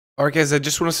Alright guys, I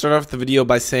just want to start off the video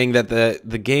by saying that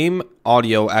the game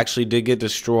audio actually did get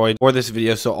destroyed for this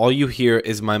video, so all you hear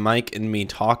is my mic and me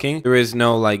talking. There is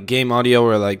no like game audio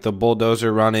or like the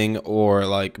bulldozer running or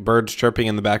like birds chirping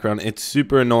in the background. It's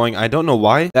super annoying. I don't know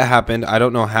why that happened. I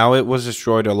don't know how it was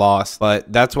destroyed or lost,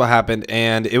 but that's what happened,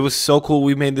 and it was so cool.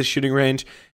 We made this shooting range.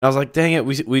 I was like, dang it,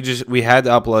 we had to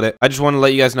upload it. I just want to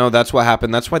let you guys know that's what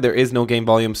happened. That's why there is no game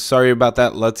volume. Sorry about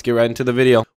that. Let's get right into the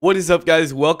video. What is up,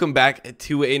 guys? Welcome back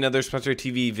to another Spencer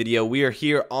TV video. We are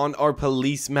here on our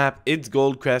police map. It's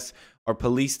Goldcrest. Our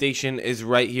police station is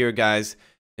right here, guys.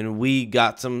 And we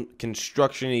got some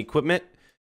construction equipment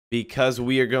because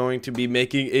we are going to be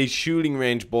making a shooting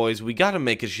range, boys. We got to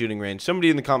make a shooting range. Somebody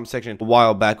in the comment section a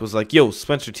while back was like, yo,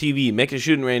 Spencer TV, make a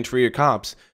shooting range for your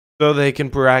cops so they can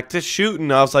practice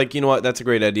shooting. I was like, you know what, that's a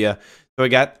great idea. So we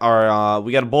got our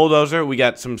we got a bulldozer, we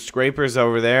got some scrapers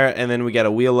over there, and then we got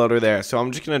a wheel loader there. So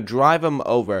I'm just gonna drive them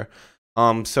over.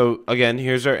 So again,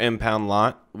 here's our impound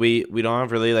lot. We don't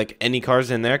have really like any cars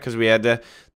in there because we had to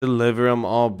deliver them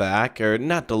all back, or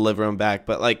not deliver them back,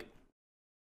 but like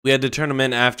we had to turn them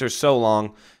in after so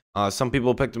long. Some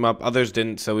people picked them up, others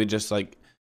didn't, so we just like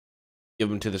give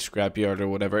them to the scrapyard or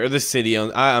whatever, or the city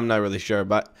owns. I'm not really sure,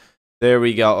 but there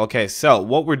we go. Okay, so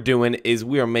what we're doing is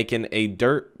we are making a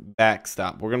dirt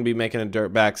backstop. We're gonna be making a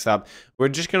dirt backstop. We're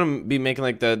just gonna be making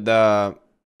like the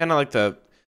kind of like the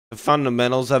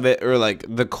fundamentals of it, or like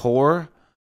the core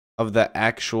of the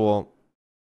actual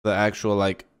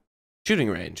like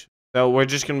shooting range. So we're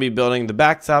just gonna be building the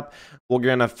backstop. We're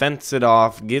gonna fence it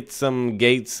off, get some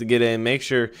gates to get in, make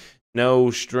sure no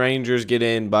strangers get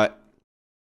in. But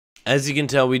as you can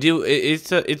tell, we do.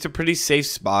 It's a pretty safe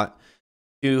spot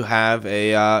to have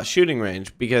a shooting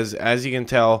range, because as you can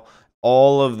tell,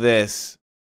 all of this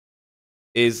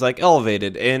is like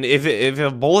elevated, and if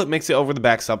a bullet makes it over the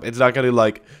backstop, it's not gonna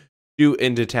like shoot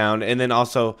into town. And then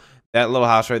also that little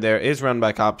house right there is run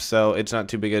by cops, so it's not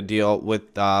too big a deal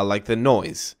with like the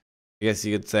noise, I guess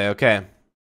you could say. Okay,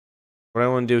 what I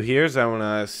want to do here is I want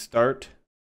to start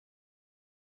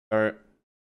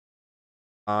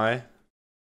high.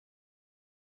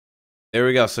 There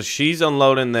we go. So she's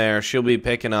unloading there. She'll be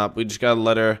picking up. We just got to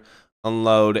let her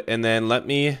unload. And then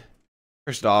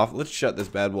first off, let's shut this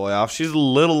bad boy off. She's a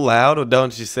little loud,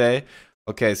 don't you say?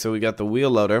 Okay, so we got the wheel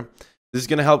loader. This is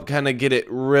going to help kind of get it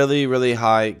really, really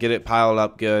high, get it piled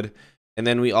up good. And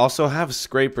then we also have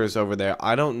scrapers over there.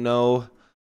 I don't know.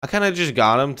 I kind of just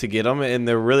got them to get them, and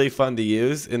they're really fun to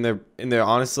use. And they're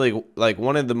honestly like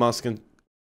one of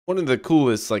the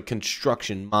coolest like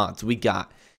construction mods we got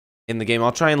in the game.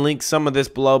 I'll try and link some of this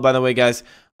below, by the way, guys.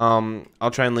 I'll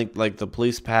try and link like the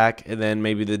police pack, and then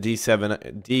maybe the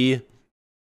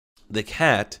the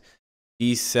cat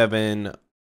D7R.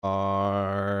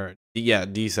 Yeah,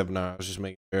 D7R. I was just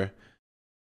making sure.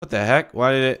 What the heck?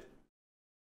 Why did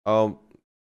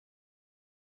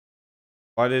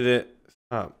it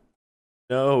stop?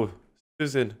 No,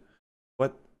 Susan,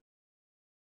 what?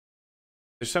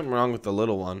 There's something wrong with the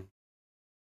little one.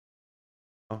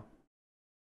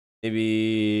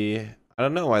 Maybe, I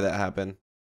don't know why that happened.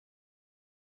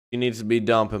 He needs to be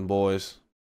dumping, boys.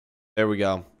 There we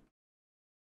go.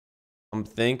 I'm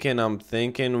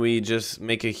thinking we just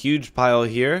make a huge pile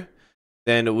here.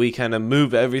 Then we kind of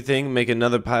move everything, make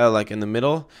another pile like in the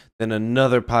middle, then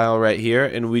another pile right here,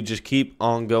 and we just keep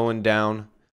on going down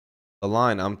the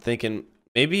line. I'm thinking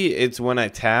maybe it's when I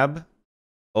tab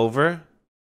over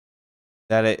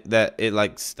that it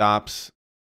like stops.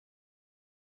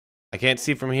 I can't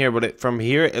see from here, but from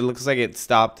here it looks like it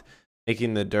stopped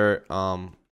making the dirt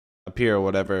appear or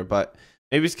whatever. But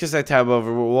maybe it's because I tab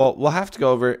over. We'll have to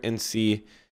go over and see.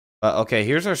 Okay,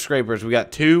 here's our scrapers. We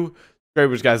got two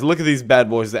scrapers, guys. Look at these bad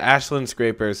boys, the Ashland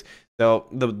scrapers. So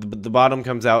the bottom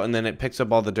comes out, and then it picks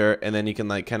up all the dirt, and then you can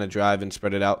like kind of drive and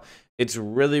spread it out. It's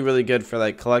really, really good for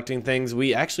like collecting things.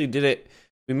 We actually did it.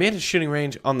 We made a shooting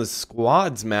range on the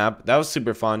squads map. That was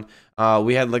super fun.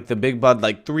 We had like the big bud,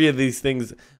 like 3 of these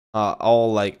things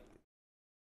all like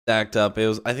stacked up.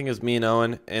 I think it was me and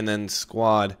Owen, and then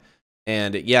squad,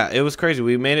 and yeah, it was crazy.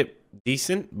 We made it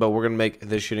decent, but we're gonna make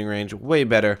this shooting range way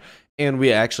better. And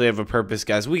we actually have a purpose,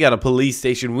 guys. We got a police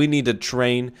station. We need to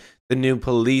train the new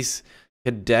police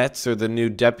cadets, or the new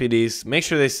deputies. Make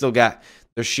sure they still got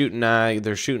their shooting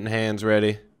hands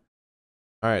ready.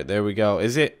 All right, there we go.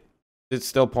 Is it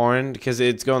still pouring? Because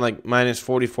it's going like minus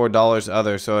 $44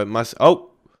 other, so it must. Oh,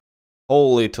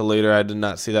 holy Toledo, I did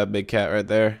not see that big cat right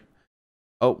there.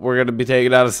 Oh, we're going to be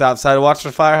taking out a south side. Watch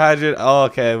the fire hydrant. Oh,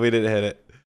 okay, we didn't hit it.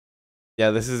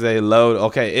 Yeah, this is a load.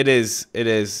 Okay, it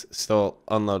is still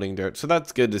unloading dirt, so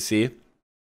that's good to see.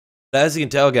 But as you can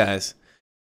tell, guys,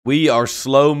 We are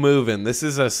slow moving. This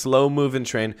is a slow moving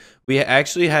train. We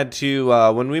actually had to,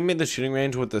 when we made the shooting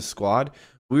range with the squad,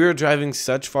 we were driving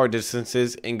such far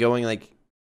distances and going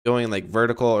like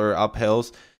vertical or up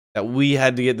hills that we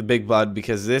had to get the big bud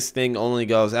because this thing only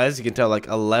goes, as you can tell, like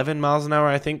 11 miles an hour.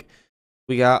 I think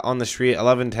we got on the street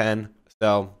 11, 10.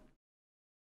 So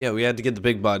yeah, we had to get the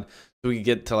big bud so we could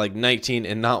get to like 19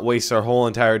 and not waste our whole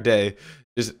entire day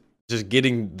just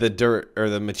getting the dirt or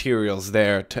the materials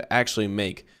there to actually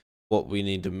make what we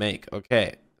need to make.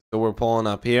 Okay, so we're pulling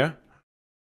up here.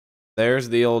 There's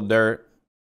the old dirt.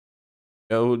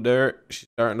 No dirt. She's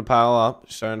starting to pile up.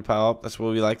 She's starting to pile up. That's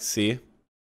what we like to see.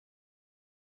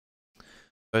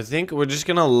 I think we're just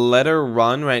gonna let her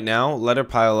run right now, let her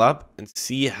pile up and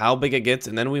see how big it gets,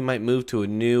 and then we might move to a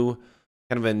new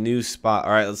spot.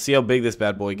 All right, let's see how big this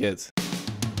bad boy gets.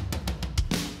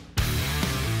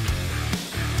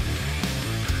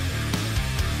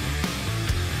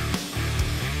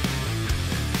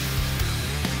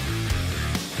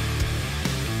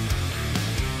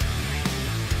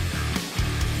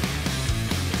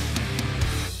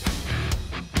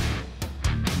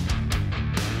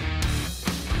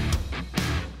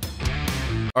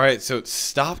 All right, so it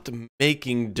stopped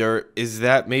making dirt. Is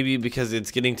that maybe because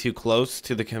it's getting too close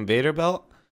to the conveyor belt?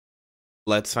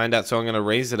 Let's find out. So I'm going to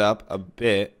raise it up a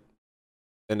bit.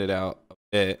 Send it out a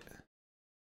bit.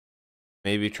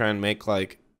 Maybe try and make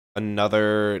like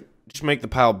another, just make the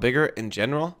pile bigger in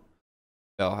general.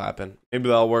 That'll happen. Maybe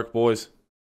that'll work, boys.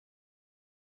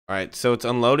 All right, so it's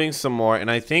unloading some more,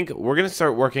 and I think we're going to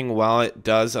start working while it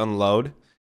does unload.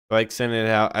 So I send it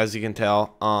out, as you can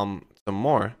tell, some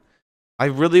more. I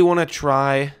really want to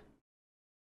try.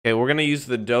 Okay, we're going to use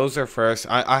the dozer first.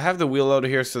 I have the wheel loader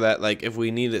here so that, like, if we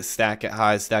need it, stack it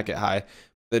high, stack it high.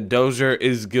 The dozer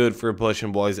is good for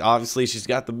pushing, boys. Obviously, she's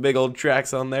got the big old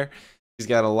tracks on there. She's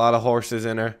got a lot of horses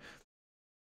in her.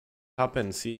 Hop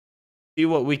in, see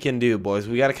what we can do, boys.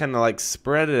 We got to kind of, like,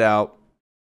 spread it out.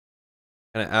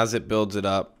 And as it builds it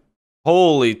up.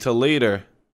 Holy Toledo.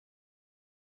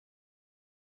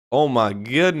 Oh my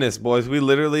goodness, boys. We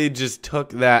literally just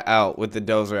took that out with the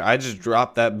dozer. I just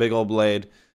dropped that big old blade.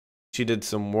 She did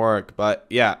some work. But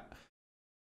yeah,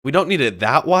 we don't need it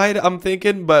that wide, I'm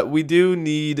thinking. But we do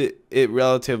need it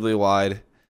relatively wide.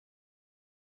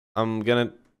 I'm going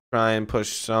to try and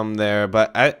push some there.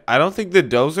 But I don't think the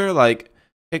dozer, like,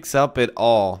 picks up at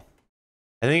all.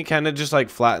 I think it kind of just, like,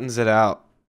 flattens it out.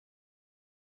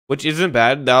 Which isn't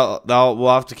bad.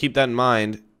 We'll have to keep that in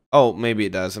mind. Oh, maybe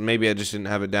it does. And maybe I just didn't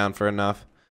have it down for enough.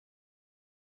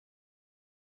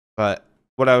 But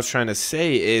what I was trying to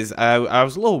say is I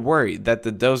was a little worried that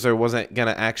the dozer wasn't going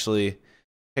to actually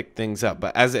pick things up.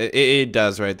 But as it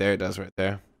does right there. It does right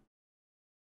there.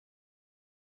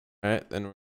 All right.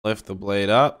 Then lift the blade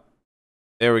up.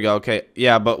 There we go. Okay.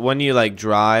 Yeah, but when you, like,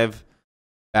 drive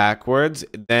backwards,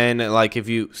 then, like, if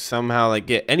you somehow, like,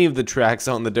 get any of the tracks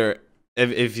on the dirt,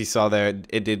 if you saw there,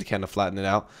 it did kind of flatten it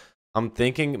out. I'm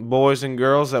thinking, boys and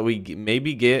girls, that we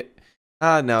maybe get...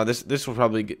 no, this will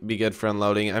probably be good for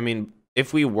unloading. I mean,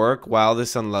 if we work while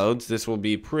this unloads, this will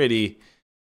be pretty...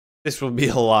 This will be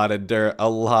a lot of dirt. A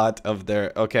lot of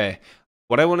dirt. Okay.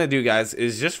 What I want to do, guys,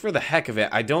 is just for the heck of it,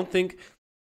 I don't think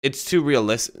it's too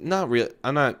realistic. Not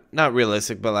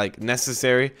realistic, but, like,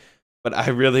 necessary. But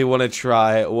I really want to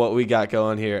try what we got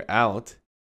going here out.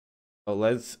 So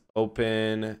let's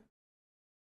open...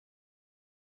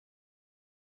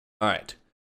 All right,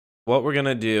 what we're going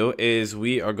to do is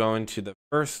we are going to the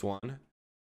first one.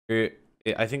 I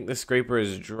think the scraper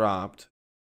is dropped.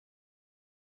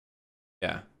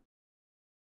 Yeah.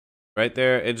 Right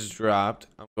there, it's dropped.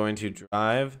 I'm going to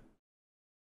drive.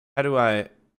 How do I...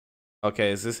 Okay,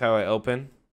 is this how I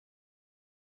open?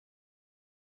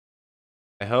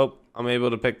 I hope I'm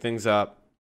able to pick things up.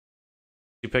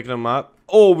 You picking them up?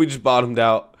 Oh, we just bottomed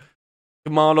out.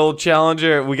 Come on, old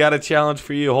challenger. We got a challenge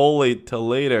for you. Holy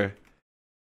Toledo.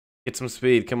 Get some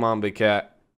speed. Come on, big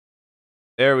cat.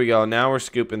 There we go. Now we're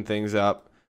scooping things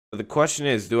up. But the question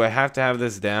is, do I have to have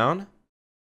this down?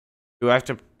 Do I have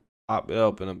to pop it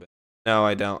open a bit? No,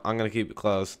 I don't. I'm going to keep it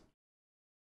closed.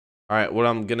 All right, what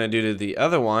I'm going to do to the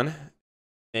other one,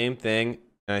 same thing.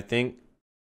 And I think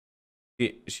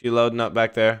she loading up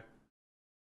back there.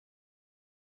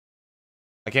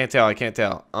 I can't tell. I can't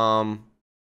tell.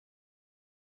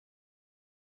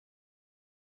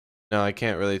 No, I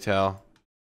can't really tell.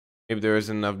 Maybe there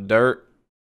isn't enough dirt.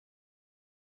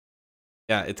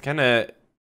 Yeah, it's kind of...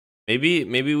 Maybe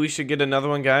we should get another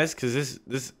one, guys, because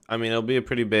this I mean, it'll be a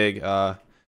pretty big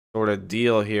sort of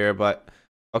deal here, but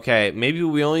okay, maybe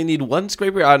we only need one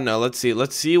scraper. I don't know. Let's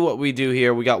see what we do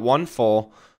here. We got one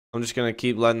full. I'm just going to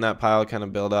keep letting that pile kind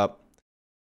of build up.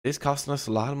 It's costing us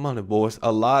a lot of money, boys.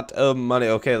 A lot of money.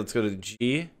 Okay, let's go to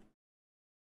G.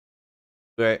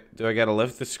 Do I gotta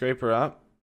lift the scraper up?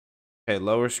 Okay,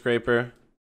 lower scraper.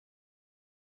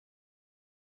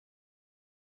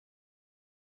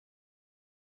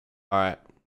 Alright.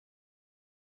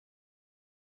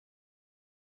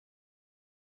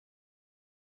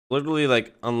 Literally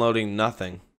like unloading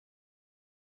nothing.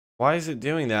 Why is it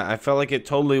doing that? I felt like it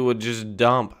totally would just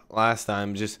dump last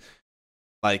time. Just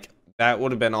like that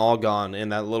would have been all gone in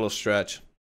that little stretch.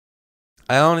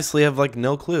 I honestly have like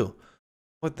no clue.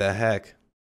 What the heck?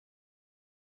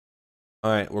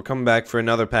 Alright, we're coming back for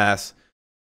another pass.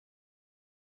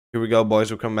 Here we go,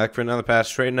 boys. We're coming back for another pass.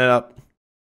 Straighten it up.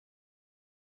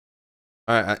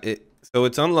 Alright, so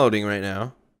it's unloading right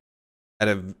now at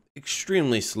an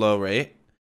extremely slow rate.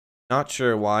 Not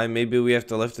sure why. Maybe we have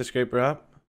to lift the scraper up.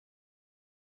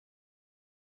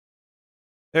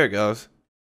 There it goes.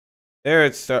 There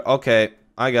it's okay,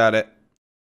 I got it.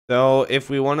 So if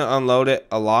we want to unload it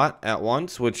a lot at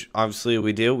once, which obviously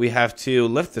we do, we have to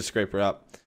lift the scraper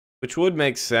up, which would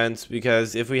make sense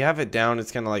because if we have it down,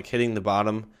 it's kind of like hitting the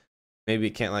bottom. Maybe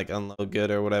it can't like unload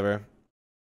good or whatever.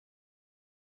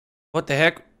 What the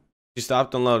heck? You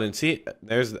stopped unloading. See,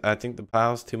 I think the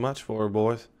pile's too much for her,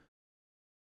 boys.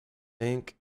 I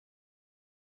think.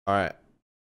 All right.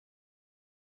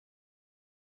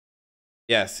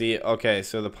 Yeah, see, okay,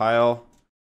 so the pile,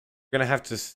 we're gonna have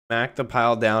to smack the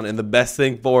pile down, and the best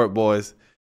thing for it, boys,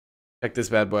 check this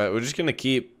bad boy out. We're just gonna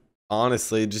keep,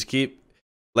 honestly, just keep,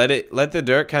 let the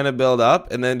dirt kind of build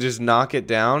up, and then just knock it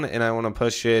down, and I want to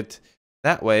push it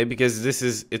that way, because this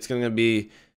is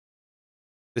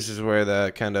where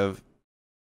the kind of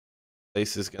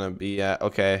place is gonna be at.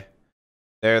 Okay,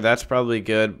 there, that's probably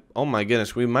good. Oh my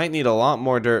goodness, we might need a lot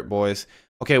more dirt, boys.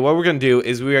 Okay, what we're going to do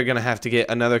is we are going to have to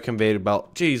get another conveyor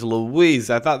belt. Jeez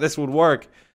Louise, I thought this would work.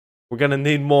 We're going to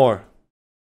need more.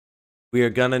 We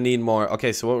are going to need more.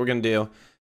 Okay, so what we're going to do,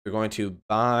 we're going to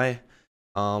buy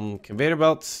conveyor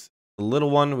belts. The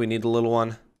little one, we need the little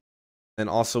one. And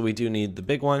also we do need the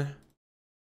big one.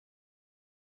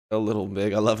 A little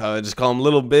big. I love how I just call them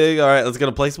little big. All right, let's go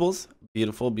to placeables.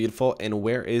 Beautiful, beautiful. And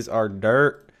where is our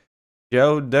dirt?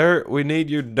 Joe, dirt. We need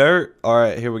your dirt. All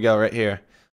right, here we go, right here.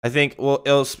 I think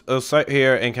it'll start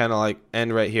here and kind of like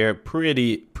end right here.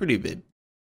 Pretty big,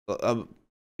 a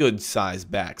good size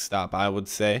backstop, I would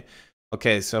say.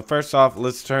 Okay, so first off,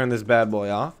 let's turn this bad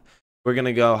boy off. We're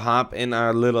gonna go hop in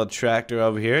our little tractor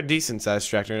over here, decent sized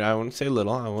tractor. I wouldn't say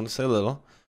little. I want to say little.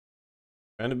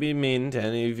 Trying to be mean to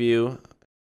any of you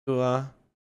who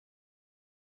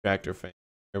tractor fans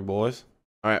here, boys.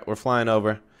 All right, we're flying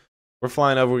over. We're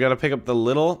flying over. We gotta pick up the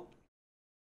little.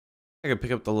 I could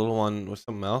pick up the little one with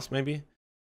something else, maybe.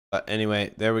 But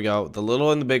anyway, there we go. The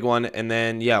little and the big one. And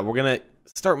then, yeah, we're going to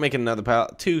start making another pile.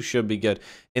 2 should be good.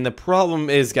 And the problem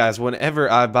is, guys, whenever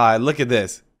I buy, look at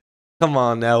this. Come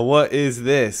on now. What is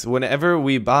this? Whenever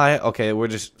we buy, okay, we're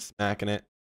just smacking it.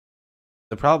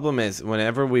 The problem is,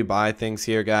 whenever we buy things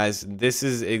here, guys, this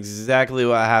is exactly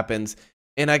what happens.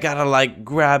 And I got to, like,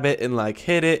 grab it and, like,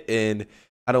 hit it. And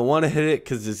I don't want to hit it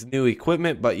because it's new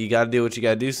equipment. But you got to do what you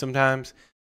got to do sometimes.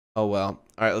 Oh, well.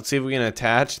 All right, let's see if we can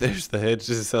attach. There's the hitch.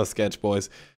 This is so sketch, boys.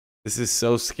 This is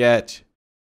so sketch.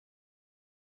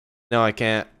 No, I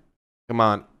can't. Come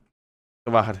on.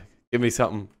 Come on. Give me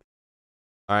something.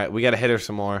 All right, we got to hit her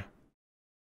some more.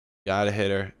 Got to hit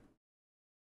her.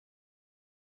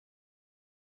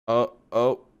 Oh,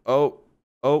 oh, oh,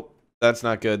 oh. That's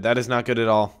not good. That is not good at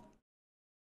all.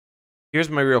 Here's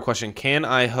my real question. Can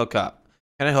I hook up?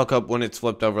 Can I hook up when it's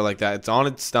flipped over like that? It's on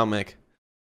its stomach.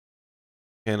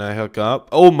 Can I hook up?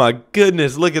 Oh my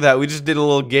goodness, look at that. We just did a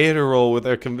little gator roll with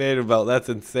our conveyor belt. That's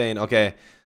insane. Okay,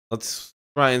 let's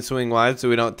try and swing wide so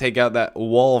we don't take out that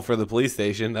wall for the police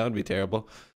station. That would be terrible.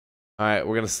 All right,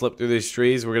 we're going to slip through these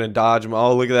trees. We're going to dodge them.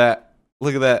 Oh, look at that.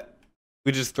 Look at that.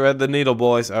 We just thread the needle,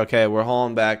 boys. Okay, we're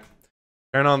hauling back.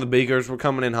 Turn on the beakers. We're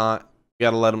coming in hot. We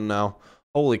got to let them know.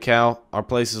 Holy cow, our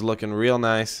place is looking real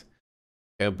nice.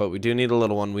 Okay, but we do need a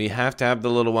little one. We have to have the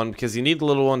little one because you need the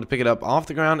little one to pick it up off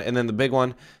the ground and then the big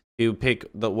one to pick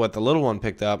what the little one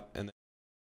picked up. And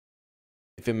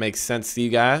if it makes sense to you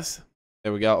guys,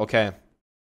 there we go. Okay.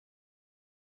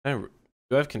 Do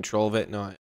I have control of it? No,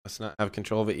 I must not have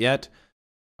control of it yet.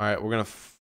 All right, we're going to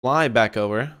fly back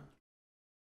over.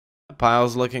 The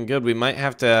pile's looking good. We might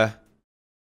have to.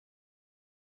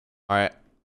 All right.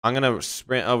 I'm going to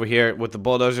sprint over here with the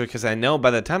bulldozer because I know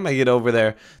by the time I get over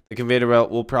there, the conveyor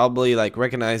belt will probably like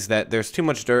recognize that there's too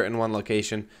much dirt in one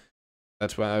location.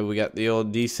 That's why we got the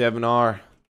old D7R.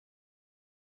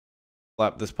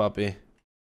 Slap this puppy.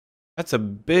 That's a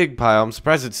big pile. I'm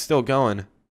surprised it's still going.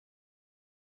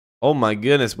 Oh my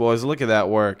goodness, boys. Look at that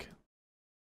work.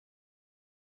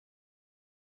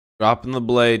 Dropping the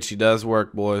blade. She does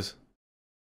work, boys.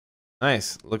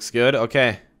 Nice. Looks good.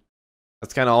 Okay.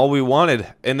 That's kind of all we wanted.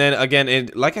 And then again,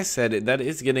 like I said, that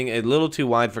is getting a little too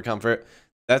wide for comfort.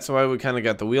 That's why we kind of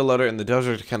got the wheel loader and the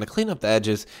dozer to kind of clean up the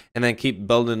edges and then keep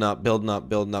building up, building up,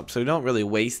 building up. So we don't really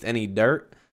waste any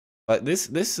dirt. But this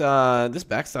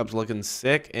backstop's looking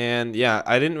sick. And yeah,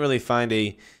 I didn't really find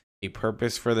a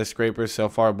purpose for the scrapers so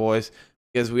far, boys,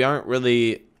 because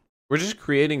we're just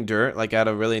creating dirt like out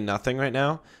of really nothing right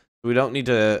now. We don't need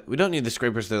the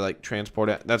scrapers to like transport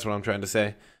it. That's what I'm trying to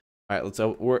say. All right,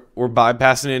 we're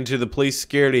bypassing into the police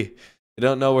security. They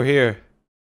don't know we're here.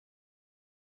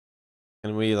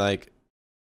 Can we like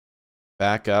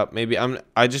back up? Maybe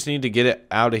I just need to get it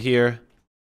out of here.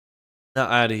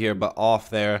 Not out of here, but off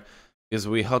there, because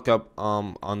we hook up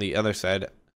on the other side.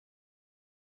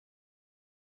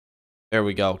 There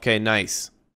we go. Okay, nice.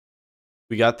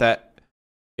 We got that.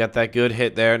 Got that good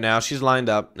hit there. Now she's lined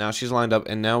up.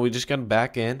 And now we just got to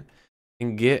back in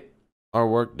and get our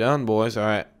work done, boys. All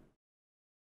right.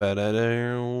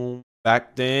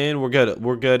 Backed in. We're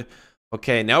good.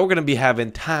 Okay, now we're going to be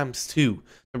having ×2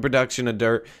 the production of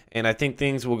dirt. And I think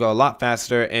things will go a lot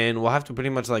faster. And we'll have to pretty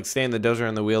much like stay in the dozer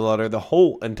and the wheel loader the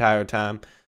whole entire time.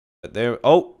 But there.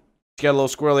 Oh, she got a little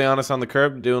squirrely on us on the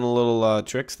curb. Doing a little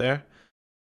tricks there.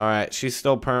 All right. She's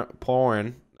still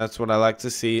pouring. That's what I like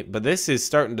to see. But this is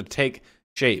starting to take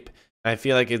shape. I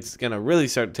feel like it's going to really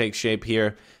start to take shape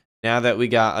here now that we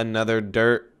got another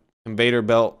dirt conveyor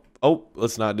belt. Oh,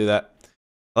 let's not do that.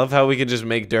 I love how we can just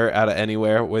make dirt out of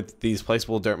anywhere with these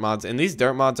placeable dirt mods. And these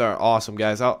dirt mods are awesome,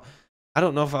 guys. I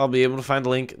don't know if I'll be able to find a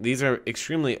link. These are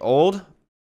extremely old.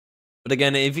 But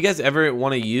again, if you guys ever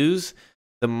want to use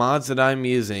the mods that I'm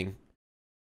using,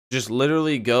 just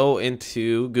literally go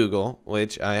into Google,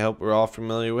 which I hope we're all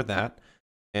familiar with that.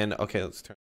 And okay, let's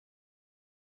turn.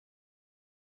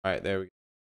 All right, there we go.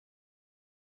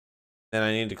 Then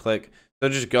I need to click. So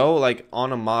just go like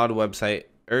on a mod website,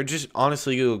 or just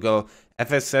honestly Google, go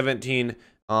FS17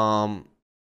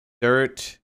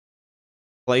 dirt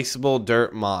placeable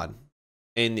dirt mod,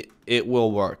 and it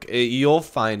will work. You'll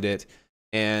find it,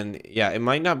 and yeah, it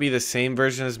might not be the same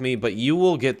version as me, but you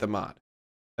will get the mod.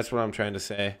 That's what I'm trying to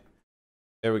say.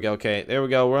 There we go. Okay, there we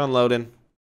go. We're unloading.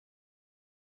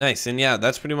 Nice. And yeah,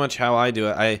 that's pretty much how I do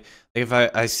it. Like if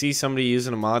I see somebody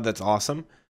using a mod that's awesome,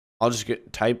 I'll just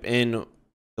type in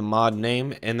the mod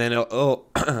name, and then it'll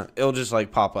just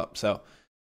like pop up. So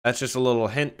that's just a little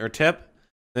hint or tip.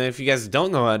 And if you guys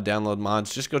don't know how to download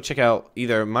mods, just go check out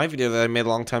either my video that I made a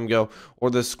long time ago or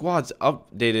the squad's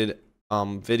updated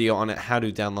video on it, how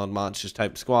to download mods. Just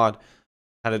type squad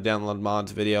how to download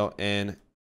mods video, and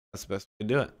that's the best way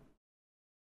to do it.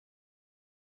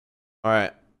 All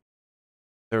right.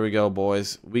 There we go,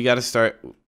 boys. We got to start.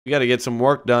 We got to get some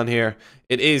work done here.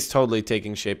 It is totally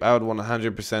taking shape. I would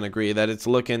 100% agree that it's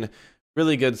looking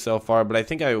really good so far. But I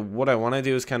think what I want to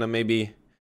do is kind of maybe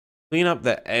clean up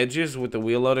the edges with the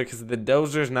wheel loader, because the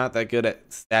dozer's not that good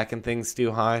at stacking things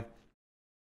too high.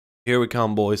 Here we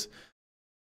come, boys.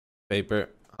 Paper,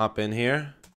 hop in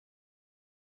here.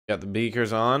 Got the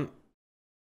beakers on.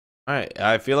 All right.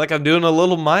 I feel like I'm doing a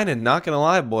little mining. Not gonna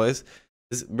lie, boys.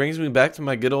 This brings me back to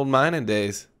my good old mining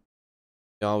days.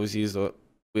 You always use the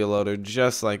wheel loader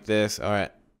just like this. All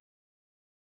right.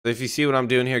 So if you see what I'm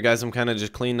doing here, guys, I'm kind of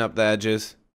just cleaning up the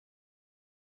edges.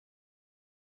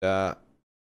 Yeah.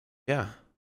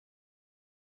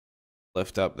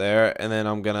 Lift up there, and then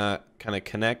I'm gonna kind of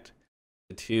connect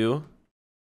the two.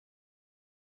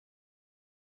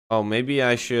 Oh, maybe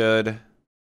I should. What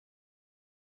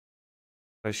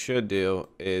I should do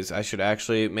is I should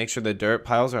actually make sure the dirt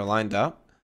piles are lined up.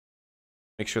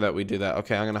 Make sure that we do that.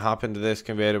 Okay, I'm going to hop into this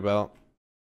conveyor belt.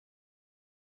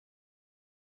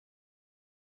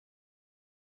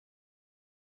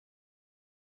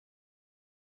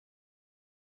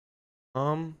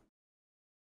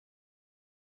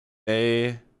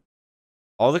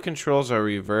 All the controls are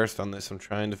reversed on this. I'm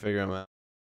trying to figure them out.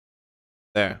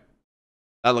 There.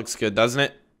 That looks good, doesn't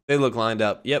it? They look lined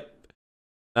up. Yep.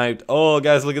 Oh,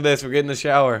 guys, look at this. We're getting a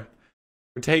shower.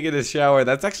 We're taking a shower.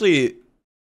 That's actually...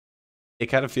 It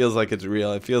kind of feels like it's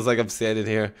real. It feels like I'm standing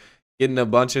here getting a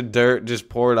bunch of dirt just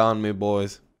poured on me,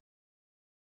 boys.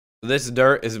 This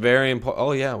dirt is very important.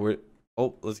 Oh, yeah.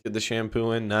 Let's get the shampoo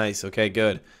in. Nice. Okay,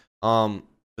 good.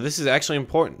 This is actually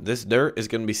important. This dirt is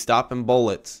going to be stopping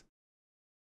bullets.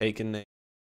 Taking.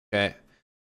 Okay.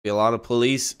 Be a lot of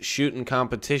police shooting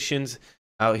competitions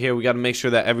out here. We got to make sure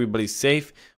that everybody's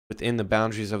safe within the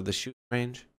boundaries of the shooting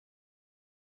range.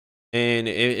 And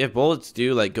if bullets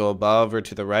do like go above or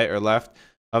to the right or left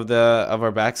of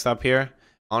our backstop here,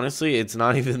 honestly, it's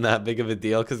not even that big of a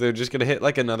deal because they're just gonna hit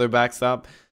like another backstop,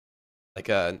 like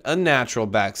a natural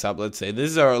backstop. Let's say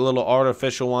this is our little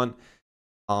artificial one.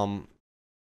 But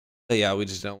yeah, we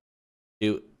just don't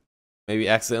do maybe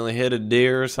accidentally hit a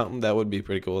deer or something. That would be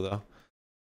pretty cool though.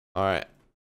 All right.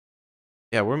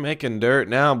 Yeah, we're making dirt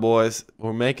now, boys.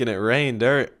 We're making it rain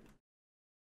dirt.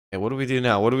 Okay, what do we do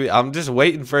now? I'm just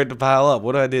waiting for it to pile up.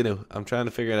 What do I do? I'm trying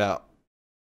to figure it out.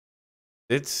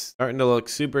 It's starting to look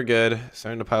super good.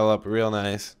 Starting to pile up real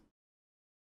nice.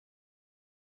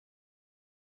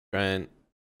 Try and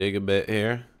dig a bit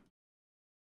here.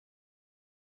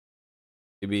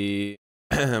 Maybe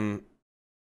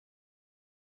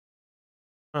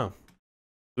oh.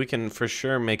 We can for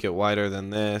sure make it wider than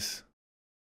this.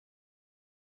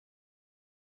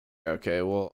 Okay,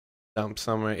 we'll dump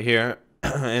some right here.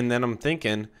 And then I'm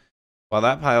thinking, while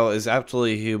that pile is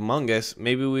absolutely humongous,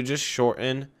 maybe we just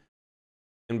shorten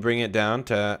and bring it down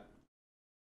to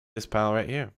this pile right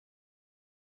here.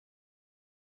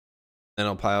 Then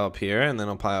it'll pile up here, and then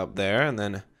it'll pile up there, and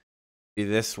then be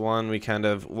this one.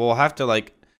 We'll have to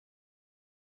like.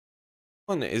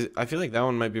 I feel like that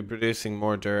one might be producing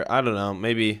more dirt. I don't know.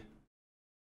 Maybe.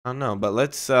 I don't know. But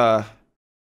let's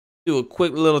do a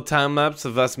quick little time lapse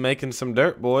of us making some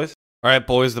dirt, boys. All right,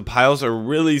 boys. The piles are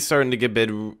really starting to get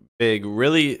big.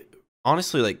 Really,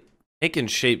 honestly, like taking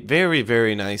shape very,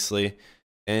 very nicely.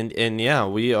 And yeah,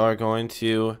 we are going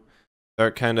to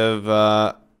start kind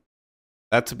of.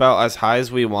 That's about as high as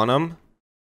we want them.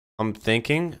 I'm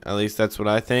thinking. At least that's what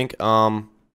I think.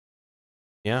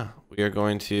 Yeah, we are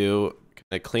going to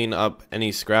clean up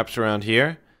any scraps around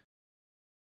here.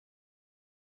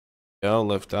 Go,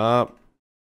 lift up.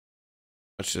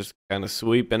 It's just kind of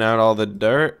sweeping out all the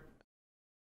dirt,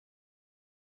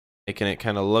 making it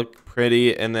kind of look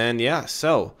pretty. And then yeah,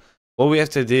 so what we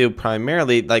have to do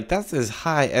primarily, like that's as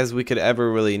high as we could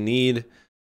ever really need.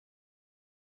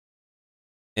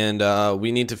 And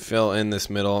we need to fill in this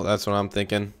middle. That's what I'm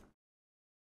thinking.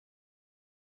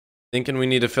 Thinking we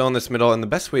need to fill in this middle, and the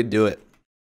best way to do it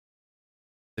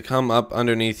to come up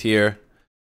underneath here,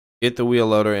 get the wheel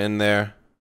loader in there.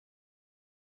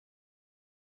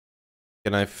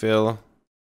 Can I fill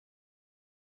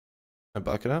my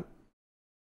bucket up?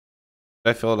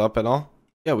 Did I fill it up at all?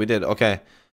 Yeah, we did. Okay.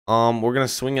 We're gonna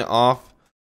swing it off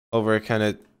over kind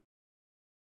of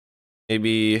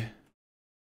maybe.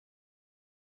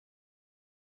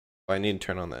 Oh, I need to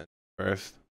turn on that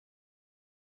first.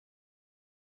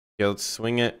 Okay, let's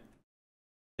swing it.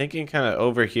 Thinking kind of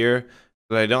over here,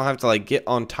 so I don't have to like get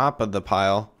on top of the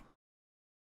pile.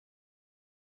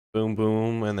 Boom,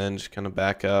 boom, and then just kind of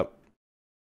back up.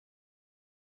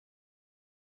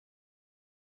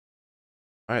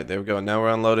 All right, there we go. Now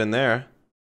we're unloading there.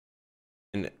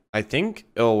 And I think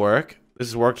it'll work. This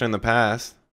has worked in the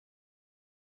past.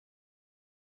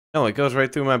 No, it goes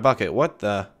right through my bucket. What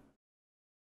the?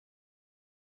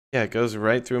 Yeah, it goes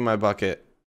right through my bucket.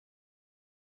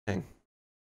 Dang.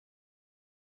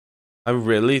 I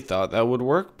really thought that would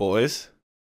work, boys.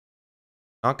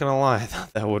 Not gonna lie, I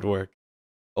thought that would work.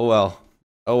 Oh well.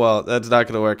 Oh well, that's not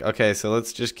gonna work. Okay, so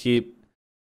let's just keep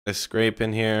a scrape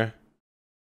in here.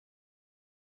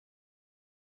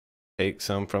 Take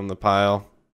some from the pile.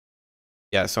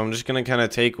 Yeah, so I'm just gonna kind of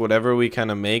take whatever we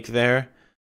kind of make there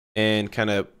and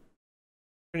kind of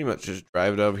pretty much just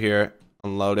drive it over here,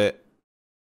 unload it.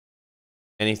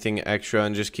 Anything extra,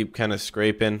 and just keep kind of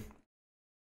scraping.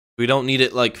 We don't need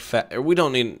it like fat, or we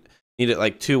don't need it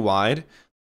like too wide.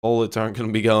 Bullets aren't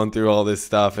gonna be going through all this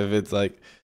stuff if it's like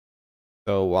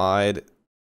so wide.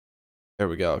 There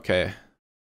we go. Okay.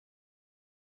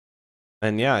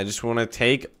 And yeah, I just want to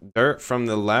take dirt from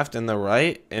the left and the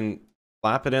right and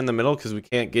flap it in the middle because we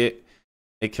can't get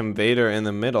a conveyor in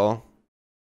the middle.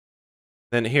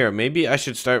 Then here, maybe I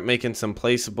should start making some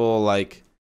placeable, like,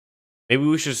 maybe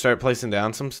we should start placing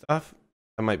down some stuff.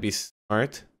 That might be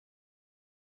smart.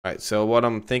 All right, so what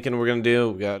I'm thinking we're going to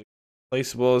do, we got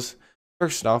placeables.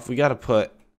 First off, we got to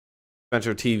put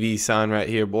Metro TV sign right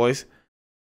here, boys.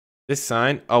 This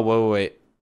sign, oh, wait.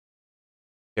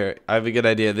 Here, I have a good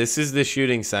idea. This is the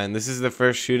shooting sign. This is the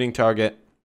first shooting target.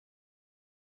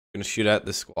 We're going to shoot at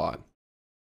the squad.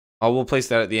 We'll place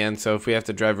that at the end, so if we have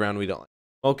to drive around, we don't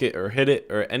smoke it or hit it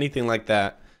or anything like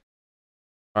that.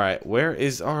 All right, where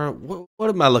is our... What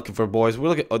am I looking for, boys? We're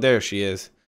looking... Oh, there she is.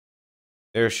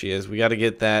 There she is. We got to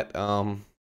get that...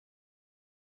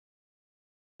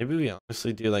 Maybe we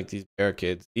honestly do like these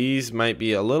barricades. These might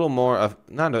be a little more...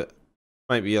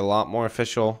 might be a lot more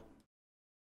official.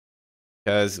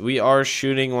 Because we are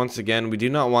shooting once again. We do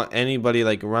not want anybody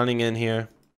like running in here.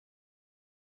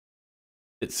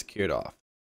 It's secured off.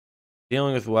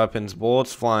 Dealing with weapons.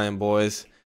 Bullets flying, boys.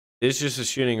 It's just a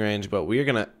shooting range, but we're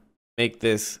gonna make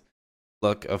this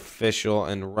look official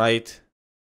and right.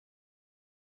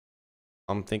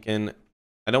 I'm thinking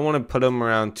I don't want to put them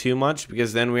around too much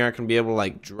because then we aren't gonna be able to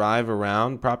like drive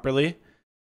around properly.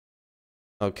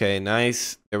 Okay,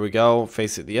 nice. There we go.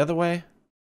 Face it the other way.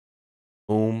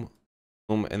 Boom,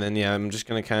 boom, and then yeah, I'm just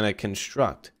gonna kind of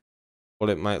construct what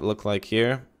it might look like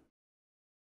here.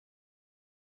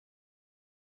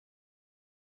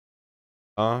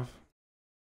 Off.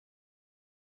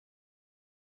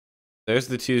 There's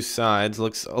the two sides.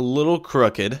 Looks a little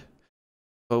crooked.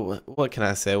 But what can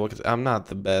I say? I'm not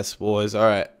the best, boys. All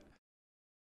right.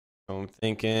 I'm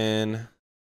thinking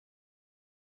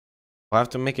I'll have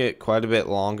to make it quite a bit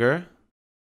longer,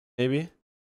 maybe.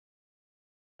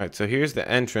 All right, so here's the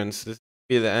entrance. This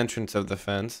will be the entrance of the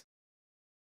fence,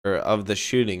 or of the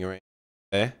shooting range.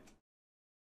 Okay.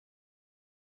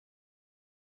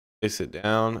 Place it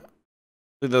down.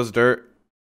 Leave those dirt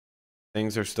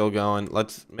things are still going.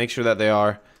 Let's make sure that they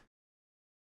are.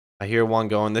 I hear one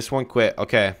going. This one quit.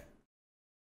 Okay.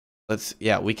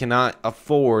 Yeah, we cannot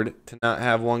afford to not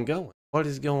have one going. What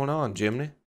is going on,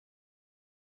 Jimmy?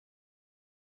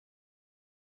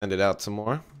 Send it out some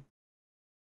more.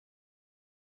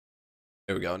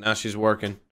 There we go. Now she's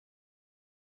working.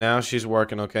 Now she's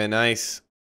working. Okay, nice.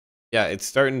 Yeah, it's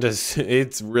starting to,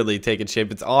 it's really taking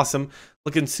shape. It's awesome.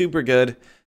 Looking super good.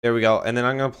 There we go. And then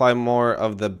I'm going to apply more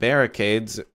of the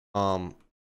barricades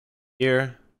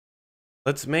here.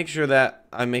 Let's make sure that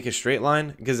I make a straight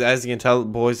line because as you can tell,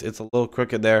 boys, it's a little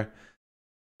crooked there.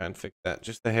 Try and fix that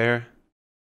just a hair.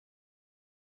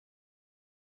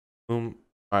 Boom.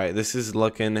 All right, this is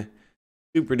looking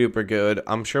super duper good.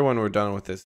 I'm sure when we're done with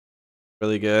this,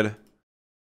 really good.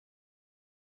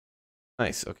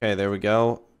 Nice. Okay, there we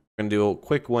go. We're gonna do a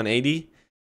quick 180,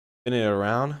 spin it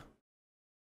around.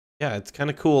 Yeah, it's kind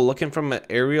of cool. Looking from an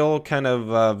aerial kind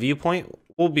of viewpoint,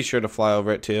 we'll be sure to fly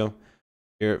over it too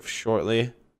here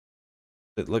shortly.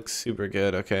 It looks super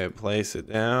good. Okay, place it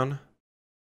down.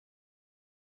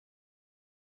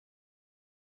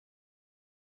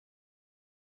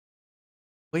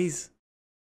 Please.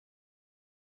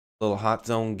 Little hot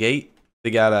zone gate. They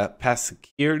gotta pass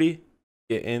security.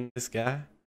 Get in this guy.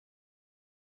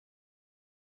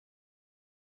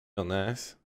 Real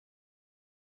nice.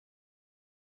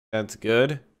 That's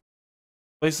good.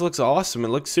 Place looks awesome. It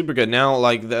looks super good. Now,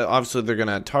 like, obviously they're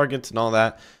gonna have targets and all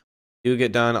that. Do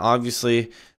get done.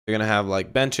 Obviously, they're gonna have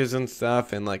like benches and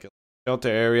stuff and like a shelter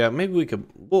area. Maybe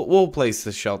we'll place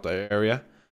the shelter area.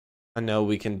 I know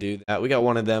we can do that. We got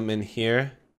one of them in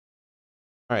here.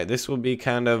 All right, this will be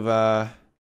kind of the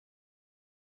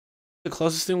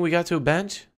closest thing we got to a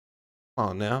bench.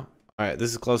 Oh, now. All right, this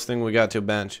is the closest thing we got to a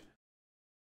bench.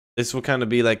 This will kind of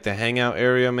be like the hangout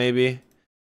area, maybe.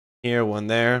 Here, one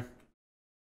there.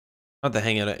 Not the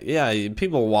hangout. Yeah,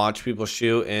 people watch, people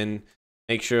shoot, and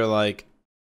make sure like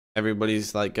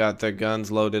everybody's like got their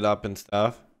guns loaded up and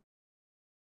stuff.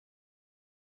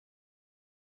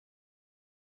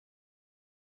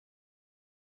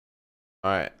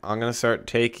 All right, I'm gonna start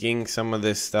taking some of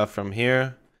this stuff from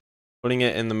here, putting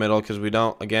it in the middle because we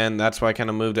don't. Again, that's why I kind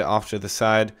of moved it off to the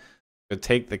side. To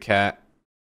take the cat.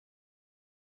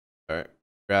 All right,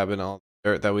 grabbing all the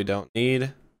dirt that we don't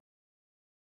need.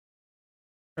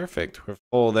 Perfect. We're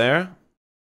full there.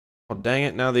 Oh, dang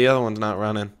it. Now the other one's not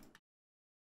running.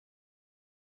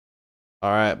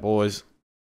 All right, boys.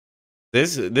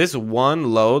 This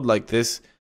one load like this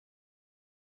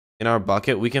in our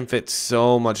bucket, we can fit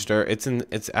so much dirt.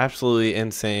 It's absolutely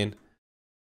insane.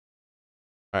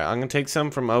 All right, I'm going to take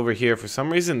some from over here. For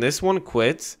some reason, this one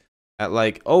quits at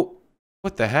like, oh,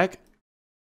 what the heck?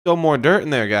 Still more dirt in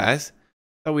there, guys.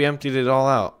 Thought we emptied it all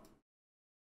out.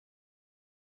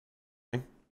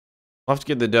 We'll have to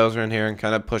get the dozer in here and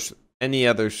kind of push any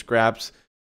other scraps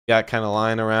got kind of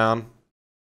lying around.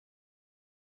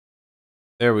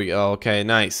 There we go. Okay,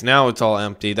 nice. Now it's all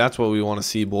empty. That's what we want to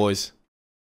see, boys.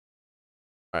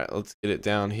 All right, let's get it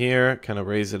down here. Kind of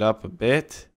raise it up a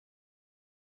bit.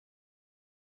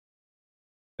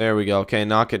 There we go. Okay,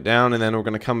 knock it down, and then we're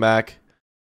going to come back.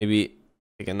 Maybe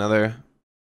take another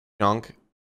chunk.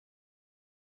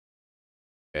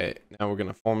 Okay, now we're going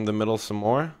to form the middle some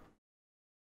more.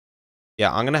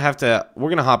 Yeah, we're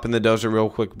going to hop in the dozer real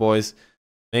quick, boys.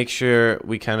 Make sure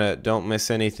we kind of don't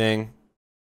miss anything.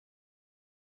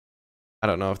 I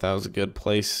don't know if that was a good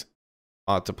place.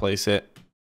 Ought to place it.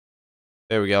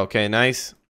 There we go. Okay,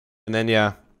 nice. And then,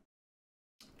 yeah,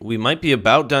 we might be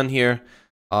about done here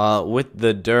with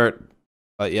the dirt.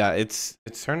 But, yeah, it's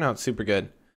turned out super good.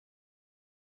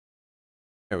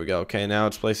 There we go. Okay, now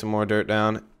let's place some more dirt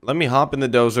down. Let me hop in the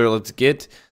dozer. Let's get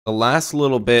the last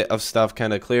little bit of stuff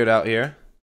kind of cleared out here.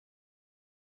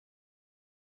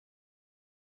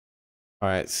 All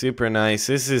right, super nice.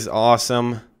 This is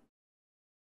awesome.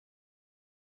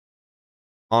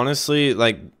 Honestly,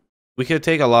 like, we could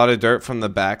take a lot of dirt from the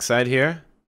backside here.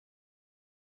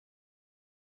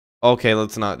 Okay,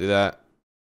 let's not do that.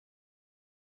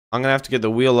 I'm gonna have to get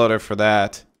the wheel loader for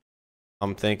that,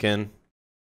 I'm thinking.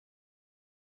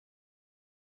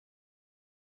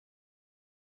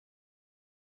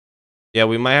 Yeah,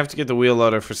 we might have to get the wheel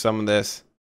loader for some of this.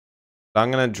 But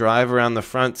I'm gonna drive around the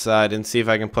front side and see if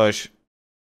I can push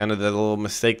kind of the little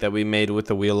mistake that we made with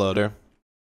the wheel loader.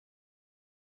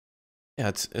 Yeah,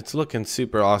 it's looking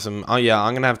super awesome. Oh yeah,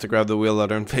 I'm gonna have to grab the wheel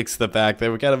loader and fix the back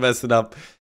there. We kind of messed it up.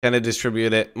 Kind of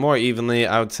distribute it more evenly,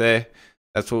 I would say.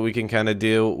 That's what we can kind of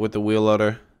do with the wheel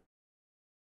loader.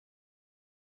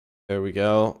 There we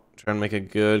go. Trying to make a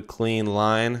good clean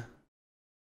line.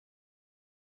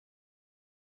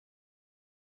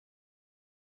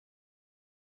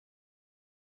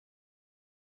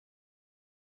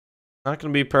 Not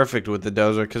gonna be perfect with the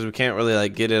dozer because we can't really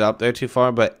like get it up there too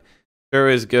far, but sure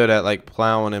is good at like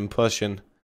plowing and pushing.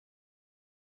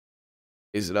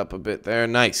 Raise it up a bit there.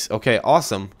 Nice. Okay,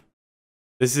 awesome.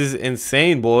 This is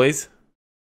insane, boys.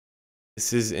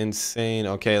 This is insane.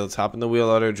 Okay, let's hop in the wheel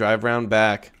loader, drive around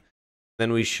back.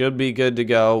 Then we should be good to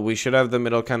go. We should have the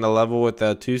middle kind of level with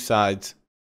the two sides.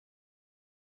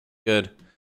 Good.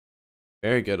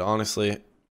 Very good, honestly.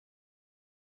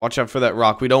 Watch out for that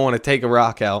rock. We don't want to take a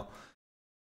rock out.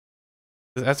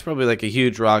 That's probably like a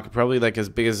huge rock. Probably like as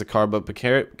big as a car, but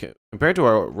compared to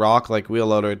a rock like wheel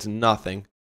loader, it's nothing.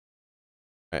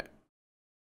 All right.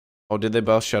 Oh, did they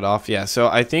both shut off? Yeah, so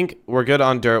I think we're good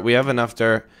on dirt. We have enough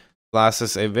dirt to last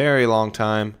us a very long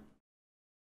time.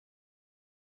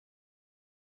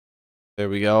 There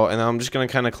we go. And I'm just going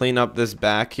to kind of clean up this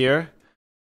back here.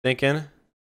 Thinking.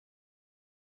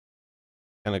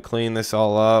 Kind of clean this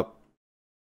all up.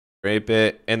 Scrape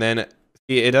it. And then,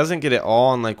 see, it doesn't get it all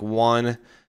on like one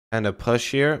kind of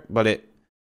push here, but it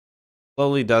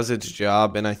slowly does its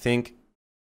job. And I think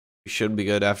we should be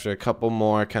good after a couple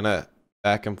more kind of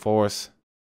back and forth.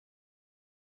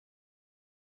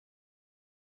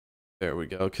 There we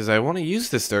go. Because I want to use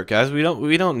this dirt, guys. We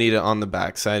don't need it on the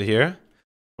backside here.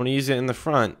 I want to use it in the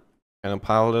front. Kind of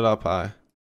piled it up high.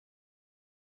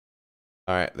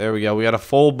 All right, there we go. We got a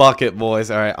full bucket,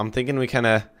 boys. All right, I'm thinking we kind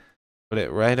of put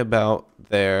it right about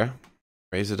there.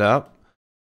 Raise it up.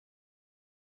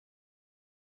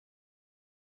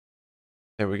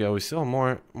 There we go. We still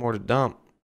have more to dump.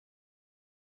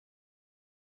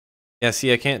 Yeah,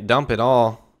 see, I can't dump it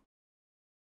all.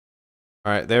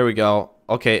 All right, there we go.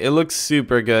 Okay, it looks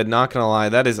super good. Not gonna lie,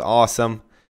 that is awesome.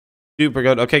 Super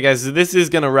good. Okay, guys, so this is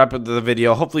gonna wrap up the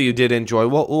video. Hopefully, you did enjoy.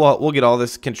 We'll get all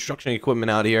this construction equipment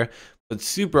out of here. But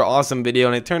super awesome video,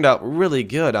 and it turned out really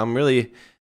good. I'm really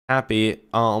happy.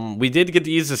 We did get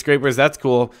to use the scrapers. That's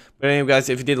cool. But anyway, guys,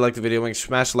 if you did like the video, make sure to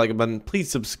smash the like button. Please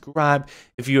subscribe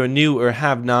if you are new or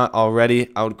have not already.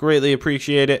 I would greatly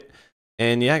appreciate it.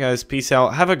 And yeah, guys, peace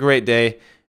out. Have a great day.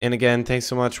 And again, thanks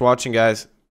so much for watching, guys.